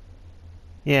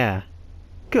 Yeah.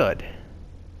 Good.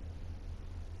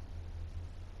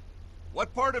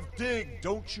 What part of dig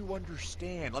don't you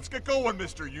understand? Let's get going,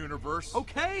 Mr. Universe.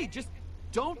 Okay, just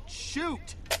don't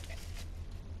shoot.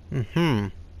 Mm-hmm.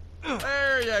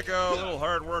 There you go. A little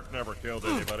hard work never killed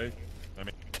anybody. I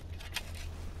mean...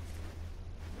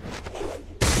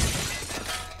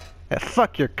 Yeah,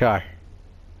 fuck your car.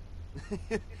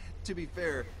 To be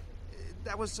fair,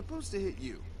 that was supposed to hit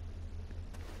you.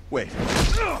 Wait.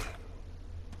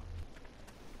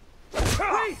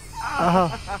 Wait!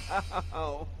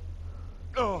 Oh.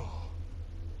 Oh.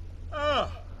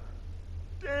 Ah.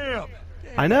 Damn.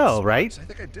 I know, right? I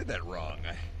think I did that wrong.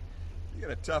 You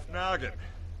got a tough noggin.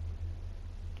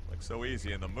 Looks so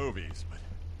easy in the movies, but...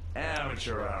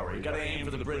 Amateur hour. You gotta aim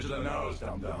for the bridge of the nose,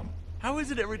 dum-dum. How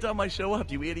is it every time I show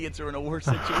up, you idiots are in a worse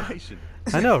situation?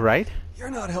 I know, right?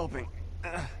 You're not helping.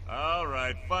 All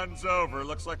right, fun's over.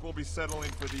 Looks like we'll be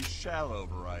settling for the shallow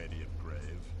variety of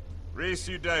grave. Reese,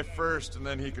 you die first, and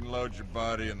then he can load your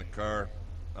body in the car.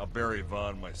 I'll bury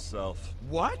Vaughn myself.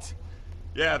 What?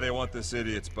 Yeah, they want this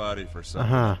idiot's body for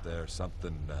something up there.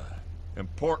 Something,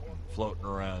 important floating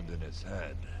around in his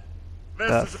head.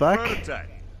 This is a prototype.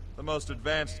 The most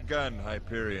advanced gun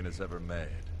Hyperion has ever made.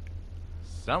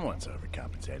 Someone's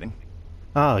overcompensating.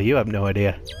 Oh, you have no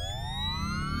idea.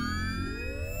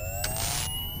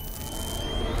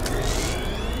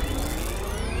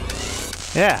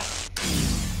 Yeah.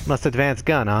 Most advanced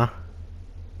gun, huh?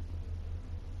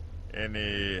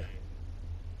 Any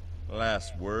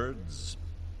last words?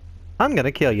 I'm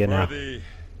gonna kill you now. For the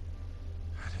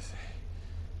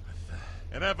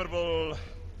inevitable...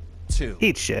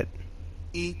 Eat shit.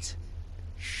 Eat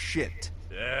shit.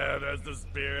 Yeah, that's the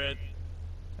spirit.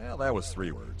 Well, that was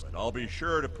 3 words. And I'll be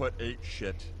sure to put 8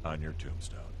 shit on your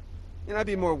tombstone. And I'd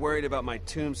be more worried about my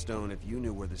tombstone if you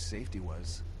knew where the safety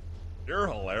was. You're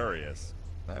hilarious.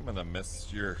 I'm gonna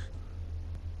miss your...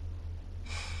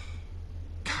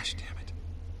 Gosh damn it.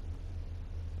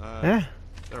 Yeah.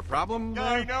 Is there a problem?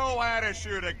 I know how to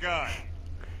shoot a gun.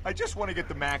 I just want to get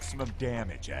the maximum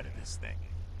damage out of this thing.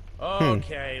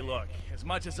 Okay, look. As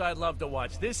much as I'd love to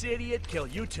watch this idiot kill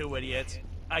you 2 idiots,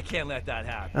 I can't let that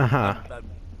happen. I'm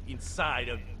inside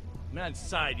of... not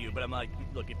inside you, but I'm like,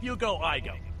 look, if you go, I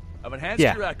go. I've enhanced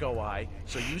your Echo Eye,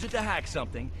 so use it to hack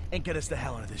something and get us the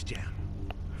hell out of this jam.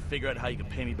 Figure out how you can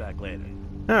pay me back later.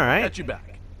 Alright. Get you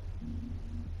back.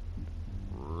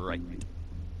 Right.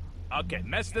 Okay,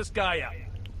 mess this guy up.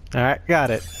 Alright,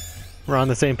 got it. We're on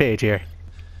the same page here.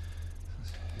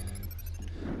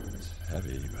 It's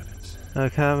heavy, but it's...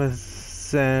 Okay,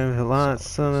 same a lot,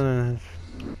 summon.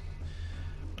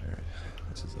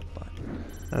 This is a button.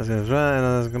 That's gonna run,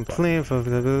 and that's complete.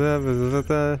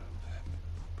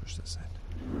 Push this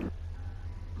in.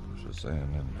 Push this in,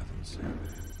 and nothing's...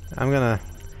 I'm gonna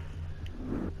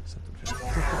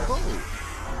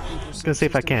see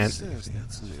if I can.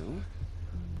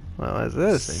 What is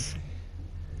this?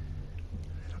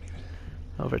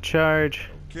 Overcharge.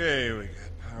 Okay, we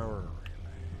got power relay.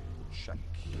 Check.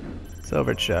 It's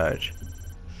overcharge.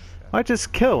 Why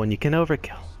just kill when you can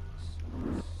overkill?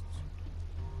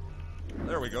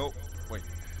 There we go. Wait.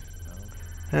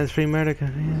 Hands free murder.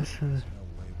 Yes.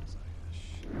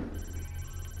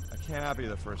 I cannot be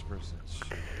the first person.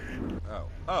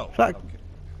 Oh. Fuck. Okay.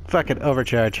 Fuck it.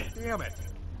 Overcharge. Damn it.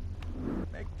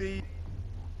 Make the...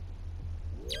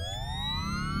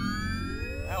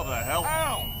 How the hell?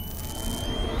 Ow!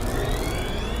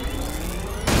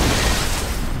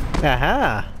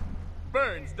 Aha!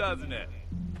 Burns, doesn't it?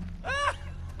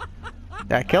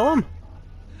 That kill him?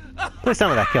 Please tell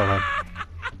me that killed him.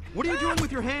 What are you doing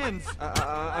with your hands?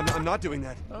 I'm not doing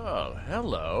that. Oh,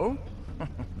 hello.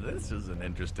 This is an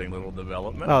interesting little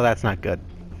development. Oh, that's not good.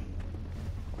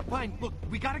 Fine, look,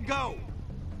 we gotta go.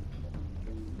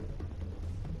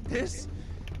 This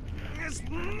is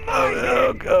mine.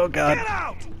 Oh god. Get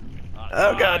out!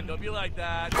 Oh god. Don't be like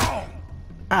that.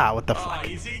 Ah, what the fuck?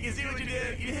 You see what you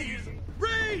did? You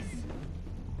Reese!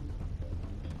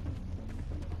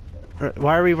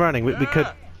 Why are we running? We could...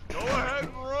 Go ahead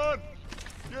and run!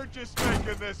 You're just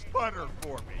making this funner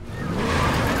for me.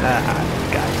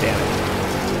 God damn it.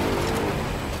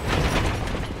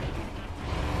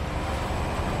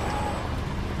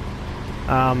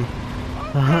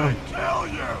 Kill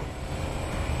you!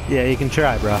 Yeah, you can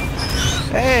try, bro.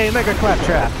 Hey, mega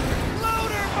claptrap.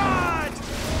 Loader mod!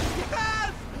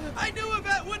 Yes! I knew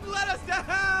Yvette wouldn't let us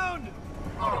down!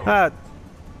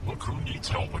 Look who needs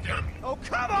help again. Oh,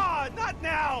 come on! Not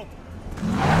now!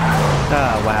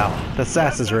 Oh, wow. The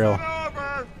sass is real.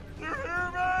 Over. You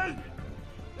hear me?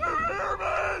 You hear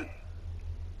me?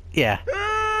 Yeah.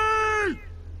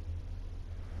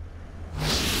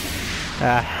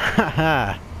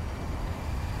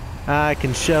 I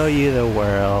can show you the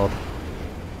world.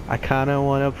 I kinda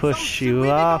wanna push you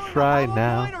off right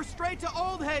now. Or straight to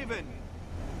Old Haven?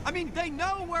 I mean, they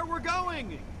know where we're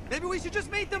going. Maybe we should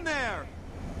just meet them there.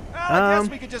 Well, I guess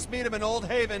we could just meet them in Old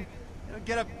Haven,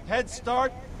 get a head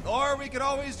start, or we could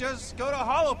always just go to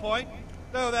Hollow Point,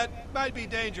 though that might be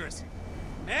dangerous.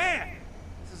 Man,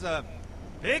 this is a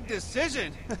big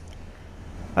decision.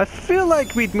 I feel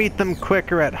like we'd meet them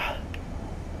quicker at...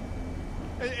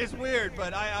 It's weird,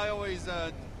 but I always,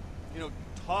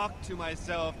 talk to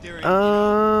myself during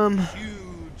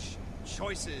huge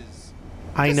choices.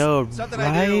 I know, something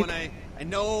right? I do, and I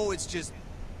know it's just,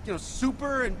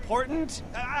 super important.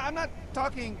 I'm not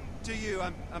talking to you.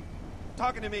 I'm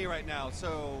talking to me right now.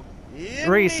 So,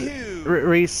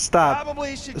 Reese, stop.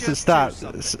 Probably should just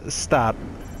stop.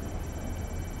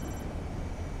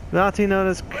 Naughty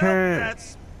notice current.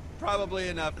 That's probably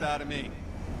enough out of me.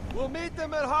 We'll meet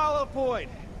them at Hollow Point.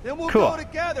 Then we'll Cool. go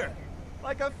together,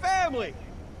 like a family.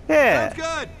 Yeah. Sounds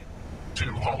good.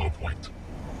 To Hollow Point.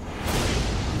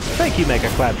 Thank you, Mega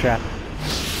Claptrap.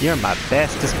 You're my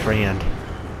bestest friend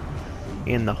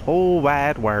in the whole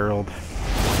wide world.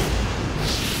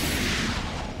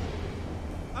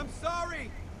 I'm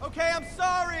sorry. Okay, I'm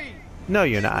sorry. No,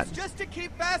 you're not. It's just to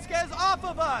keep Vasquez off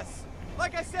of us.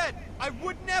 Like I said, I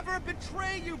would never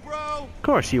betray you, bro. Of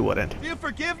course you wouldn't. Do you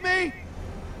forgive me?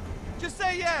 Just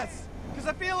say yes, because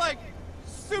I feel like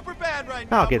super bad right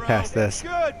now, I'll get bro. past this.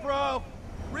 Good, bro.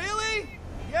 Really?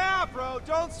 Yeah, bro.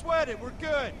 Don't sweat it. We're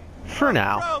good. For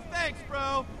now. Bro, thanks,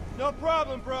 bro. No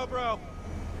problem, bro.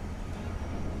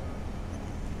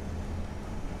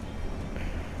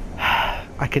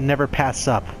 I can never pass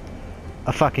up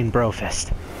a fucking bro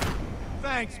fist.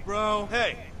 Thanks, bro.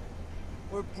 Hey,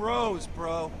 we're bros,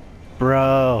 bro.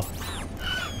 Bro.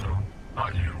 No,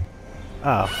 not you.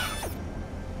 Oh.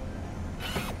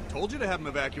 Told you to have him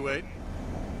evacuate.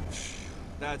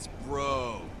 That's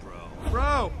bro.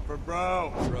 Bro for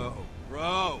bro. Bro.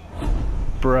 Bro.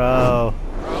 Bro,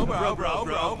 bro, bro, bro,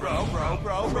 bro, bro, bro,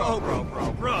 bro, bro, bro,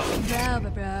 bro, bro.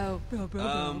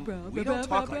 We don't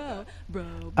talk like that.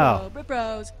 Bro.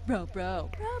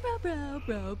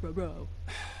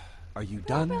 Are you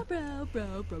done?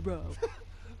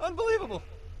 Unbelievable.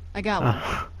 I got one.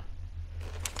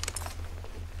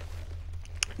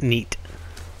 Neat.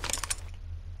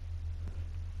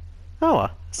 Oh, We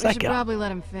should psycho. probably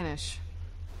let him finish.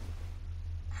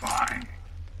 Fine.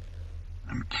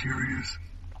 I'm curious.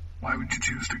 Why would you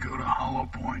choose to go to Hollow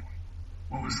Point?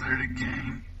 What was there to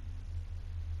gain?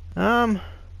 I'm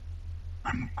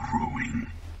growing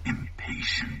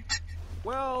impatient.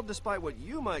 Well, despite what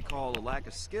you might call a lack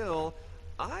of skill,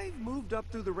 I've moved up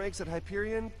through the ranks at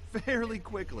Hyperion fairly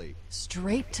quickly.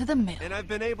 Straight to the middle. And I've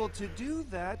been able to do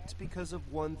that because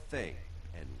of one thing,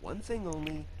 and one thing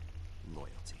only,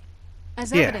 loyalty.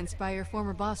 As evidenced by your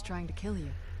former boss trying to kill you.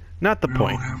 Not the We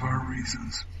point. all have our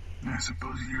reasons. I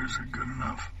suppose yours are good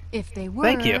enough. If they were,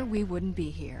 Thank you. we wouldn't be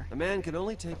here. A man can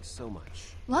only take so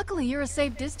much. Luckily, you're a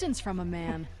safe distance from a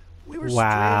man. We were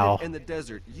Wow. stranded in the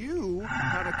desert. You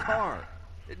had a car.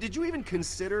 Did you even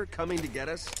consider coming to get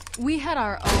us? We had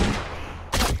our own...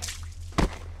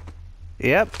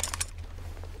 Yep.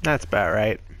 That's about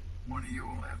right. One of you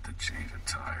will have to change a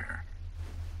tire.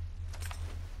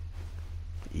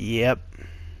 Yep.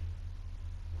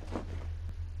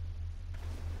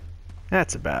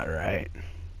 That's about right.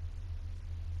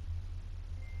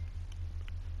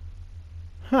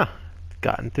 Huh.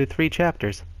 Gotten through 3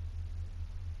 chapters.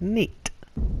 Neat.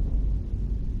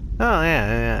 Oh,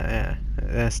 yeah.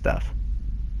 That stuff.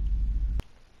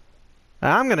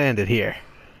 I'm gonna end it here.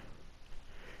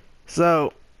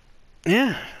 So,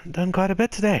 yeah, done quite a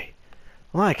bit today.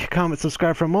 Like, comment,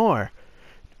 subscribe for more.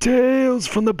 Tales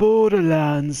from the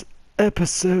Borderlands,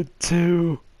 Episode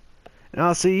 2. And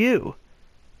I'll see you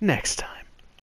next time.